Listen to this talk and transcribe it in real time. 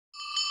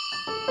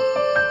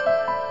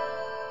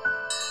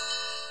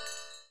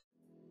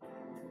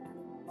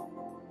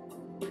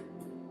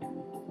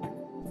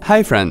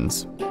Hi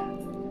friends!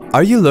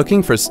 Are you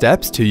looking for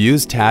steps to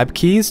use tab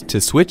keys to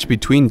switch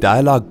between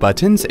dialog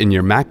buttons in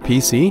your Mac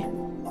PC?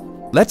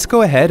 Let's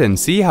go ahead and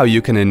see how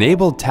you can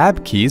enable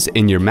tab keys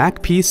in your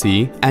Mac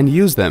PC and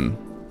use them.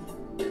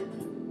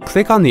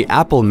 Click on the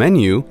Apple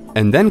menu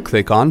and then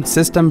click on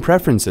System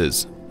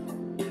Preferences.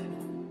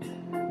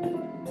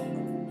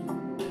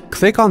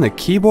 Click on the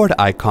keyboard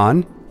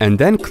icon and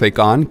then click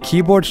on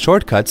Keyboard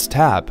Shortcuts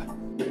tab.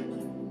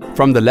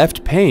 From the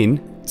left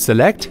pane,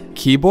 select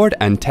Keyboard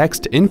and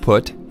Text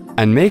Input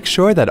and make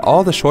sure that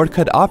all the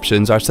shortcut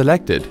options are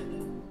selected.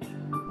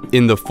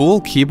 In the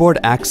Full Keyboard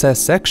Access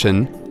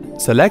section,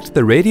 select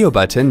the radio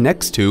button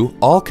next to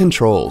All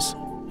Controls.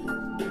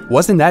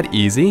 Wasn't that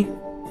easy?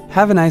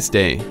 Have a nice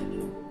day.